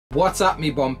What's up,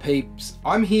 me bomb peeps?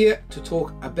 I'm here to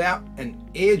talk about an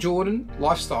Air Jordan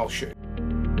lifestyle shoe.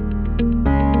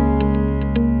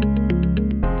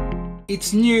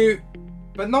 It's new,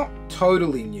 but not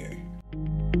totally new.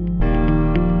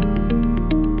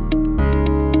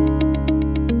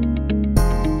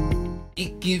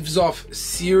 It gives off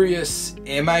serious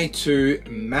MA2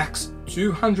 Max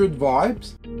 200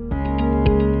 vibes.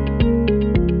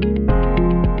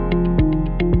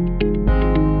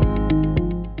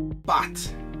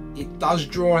 But it does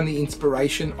draw on the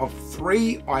inspiration of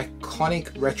three iconic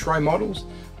retro models,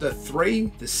 the 3,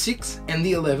 the 6 and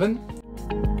the 11.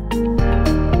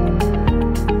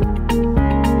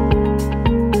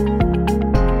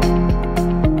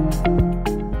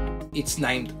 It's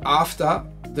named after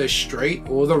the street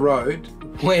or the road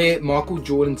where Michael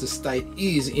Jordan's estate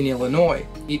is in Illinois.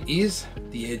 It is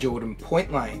the Air Jordan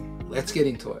Point Lane. Let's get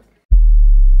into it.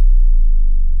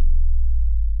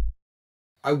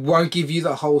 I won't give you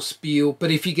the whole spiel,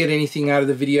 but if you get anything out of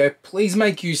the video, please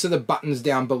make use of the buttons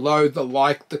down below, the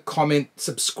like, the comment,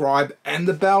 subscribe, and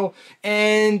the bell.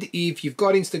 And if you've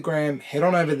got Instagram, head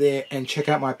on over there and check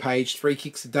out my page, 3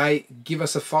 Kicks a Day. Give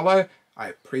us a follow. I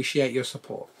appreciate your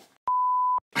support.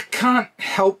 I can't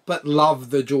help but love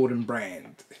the Jordan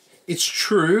brand. It's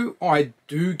true, I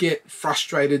do get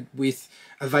frustrated with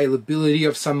availability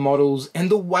of some models and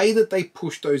the way that they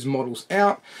push those models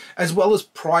out, as well as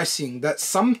pricing that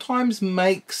sometimes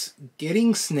makes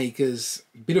getting sneakers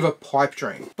a bit of a pipe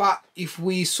dream. But if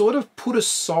we sort of put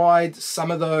aside some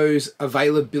of those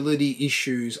availability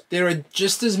issues, there are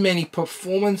just as many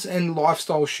performance and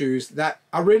lifestyle shoes that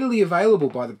are readily available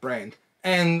by the brand.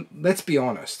 And let's be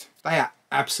honest, they are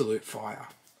absolute fire.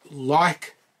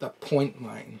 Like the Point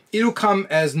Lane. It'll come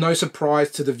as no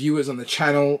surprise to the viewers on the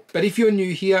channel, but if you're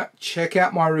new here, check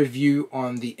out my review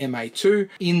on the MA2.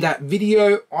 In that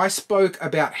video, I spoke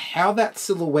about how that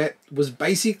silhouette was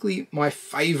basically my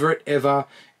favorite ever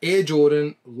Air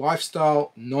Jordan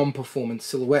lifestyle non-performance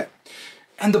silhouette.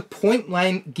 And the Point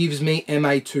Lane gives me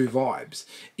MA2 vibes.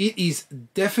 It is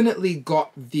definitely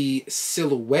got the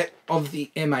silhouette of the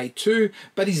MA2,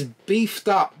 but is beefed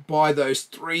up by those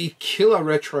 3 killer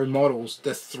retro models,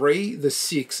 the 3, the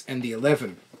 6, and the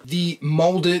 11. The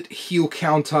molded heel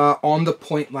counter on the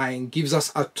Point Lane gives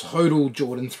us a total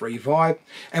Jordan 3 vibe.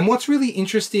 And what's really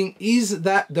interesting is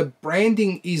that the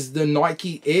branding is the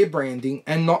Nike Air branding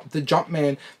and not the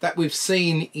Jumpman that we've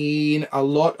seen in a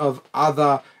lot of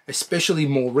other, especially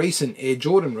more recent Air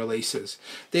Jordan releases.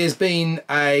 There's been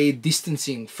a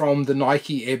distancing from the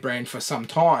Nike Air brand for some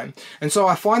time. And so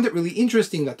I find it really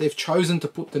interesting that they've chosen to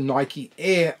put the Nike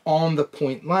Air on the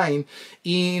Point Lane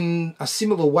in a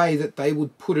similar way that they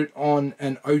would put it on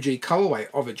an OG colorway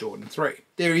of a Jordan 3.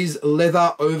 There is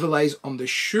leather overlays on the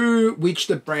shoe, which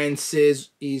the brand says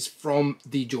is from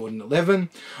the Jordan 11.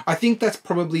 I think that's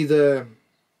probably the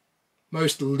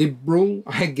most liberal,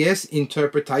 I guess,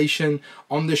 interpretation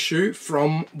on the shoe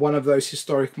from one of those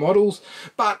historic models,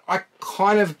 but I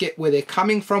kind of get where they're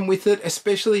coming from with it,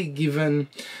 especially given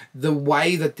the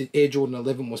way that the Air Jordan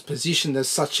 11 was positioned as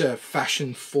such a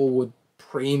fashion forward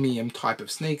premium type of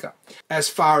sneaker. As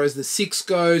far as the 6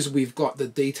 goes, we've got the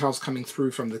details coming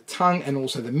through from the tongue and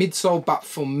also the midsole, but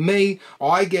for me,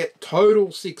 I get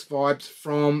total 6 vibes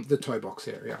from the toe box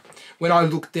area. When I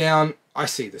look down, I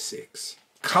see the 6.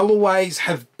 Colorways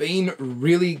have been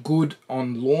really good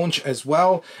on launch as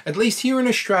well. At least here in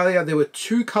Australia, there were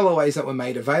 2 colorways that were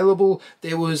made available.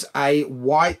 There was a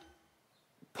white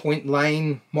Point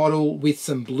Lane model with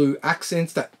some blue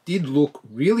accents that did look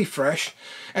really fresh.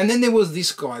 And then there was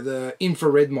this guy, the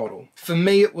infrared model. For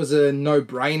me, it was a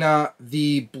no-brainer.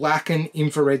 The black and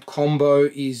infrared combo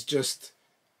is just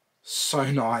so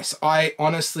nice. I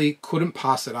honestly couldn't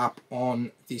pass it up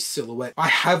on this silhouette. I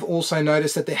have also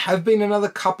noticed that there have been another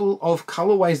couple of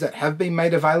colorways that have been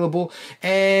made available,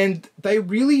 and they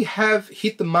really have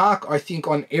hit the mark, I think,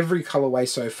 on every colorway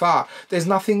so far. There's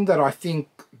nothing that I think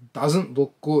doesn't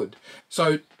look good.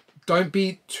 So don't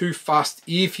be too fussed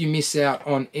if you miss out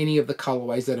on any of the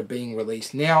colorways that are being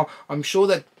released now. I'm sure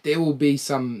that there will be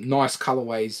some nice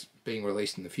colorways being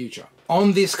released in the future.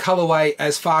 On this colorway,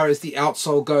 as far as the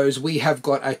outsole goes, we have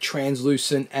got a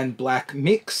translucent and black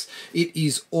mix. It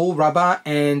is all rubber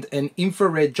and an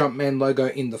infrared Jumpman logo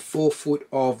in the forefoot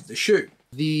of the shoe.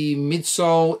 The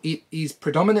midsole, it is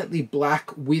predominantly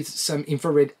black with some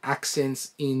infrared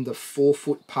accents in the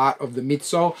forefoot part of the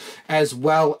midsole, as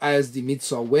well as the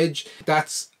midsole wedge.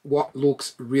 That's what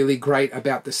looks really great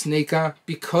about the sneaker.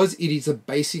 Because it is a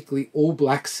basically all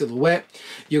black silhouette,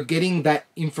 you're getting that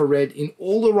infrared in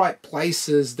all the right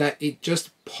places that it just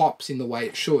pops in the way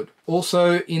it should.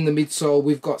 Also in the midsole,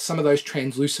 we've got some of those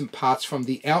translucent parts from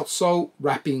the outsole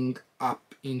wrapping up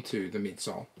into the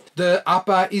midsole. The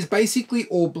upper is basically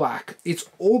all black. It's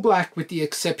all black with the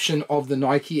exception of the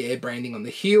Nike Air branding on the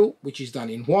heel, which is done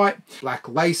in white, black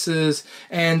laces,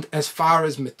 and as far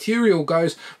as material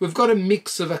goes, we've got a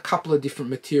mix of a couple of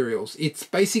different materials. It's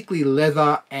basically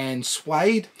leather and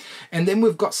suede, and then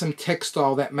we've got some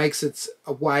textile that makes its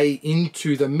way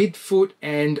into the midfoot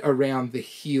and around the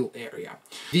heel area.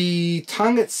 The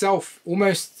tongue itself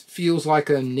almost feels like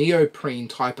a neoprene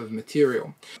type of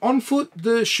material. On foot,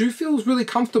 the shoe feels really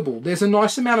comfortable. There's a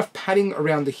nice amount of padding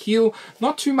around the heel,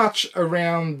 not too much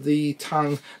around the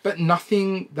tongue, but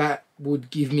nothing that would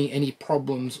give me any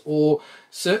problems, or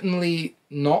certainly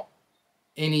not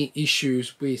any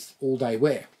issues with all-day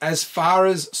wear. As far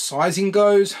as sizing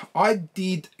goes, I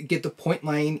did get the point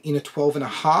lane in a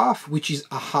 12.5, which is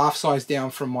a half size down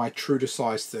from my true to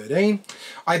size 13.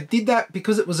 I did that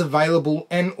because it was available,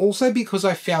 and also because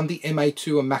I found the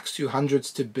MA2 and Max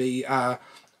 200s to be a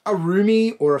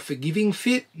roomy or a forgiving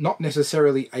fit, not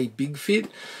necessarily a big fit,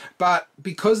 but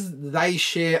because they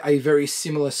share a very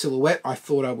similar silhouette, I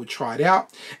thought I would try it out.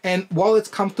 And while it's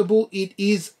comfortable, it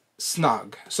is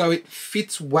snug, so it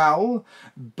fits well,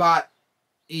 but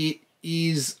it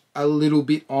is a little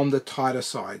bit on the tighter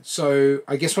side. So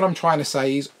I guess what I'm trying to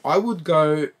say is I would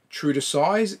go true to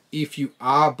size if you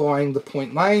are buying the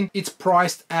point lane. It's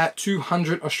priced at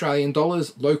 200 Australian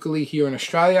dollars locally here in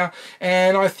Australia,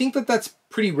 and I think that that's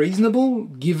pretty reasonable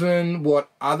given what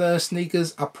other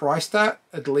sneakers are priced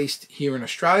at least here in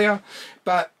Australia,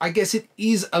 but I guess it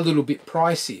is a little bit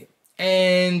pricey.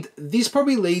 And this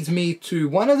probably leads me to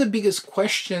one of the biggest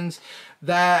questions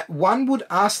that one would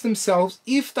ask themselves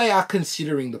if they are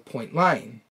considering the point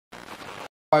lane.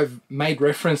 I've made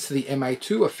reference to the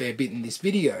MA2 a fair bit in this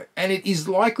video, and it is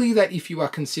likely that if you are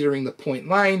considering the point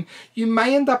lane, you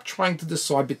may end up trying to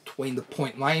decide between the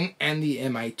point lane and the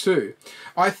MA2.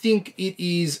 I think it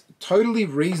is totally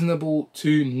reasonable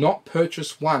to not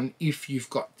purchase one if you've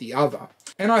got the other.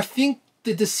 And I think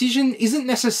the decision isn't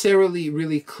necessarily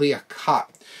really clear cut.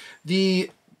 The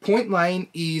point lane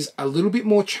is a little bit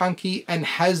more chunky and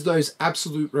has those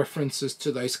absolute references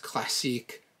to those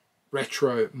classic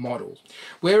retro models,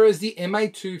 whereas the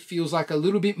MA2 feels like a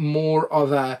little bit more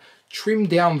of a trimmed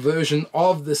down version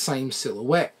of the same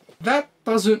silhouette. That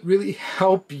doesn't really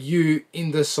help you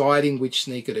in deciding which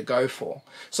sneaker to go for.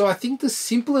 So I think the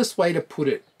simplest way to put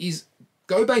it is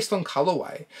go based on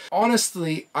colorway.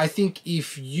 Honestly, I think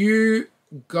if you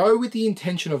go with the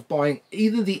intention of buying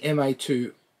either the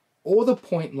MA2 or the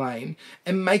point lane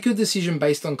and make a decision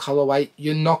based on colorway,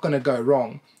 you're not going to go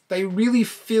wrong. They really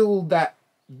fill that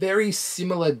very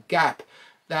similar gap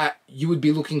that you would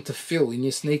be looking to fill in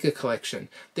your sneaker collection.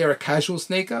 They're a casual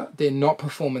sneaker, they're not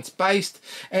performance based,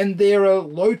 and they're a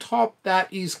low top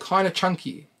that is kind of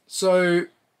chunky. So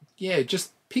yeah,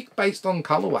 just pick based on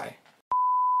colorway.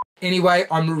 Anyway,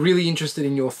 I'm really interested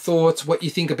in your thoughts, what you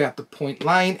think about the point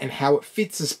lane and how it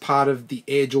fits as part of the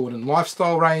Air Jordan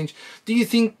lifestyle range. Do you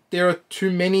think there are too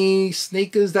many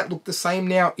sneakers that look the same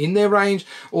now in their range,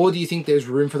 or do you think there's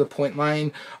room for the point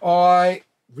lane? I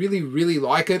really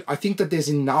like it. I think that there's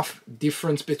enough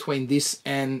difference between this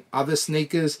and other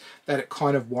sneakers that it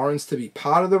kind of warrants to be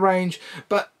part of the range.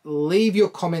 But leave your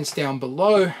comments down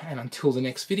below, and until the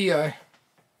next video,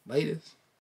 laters.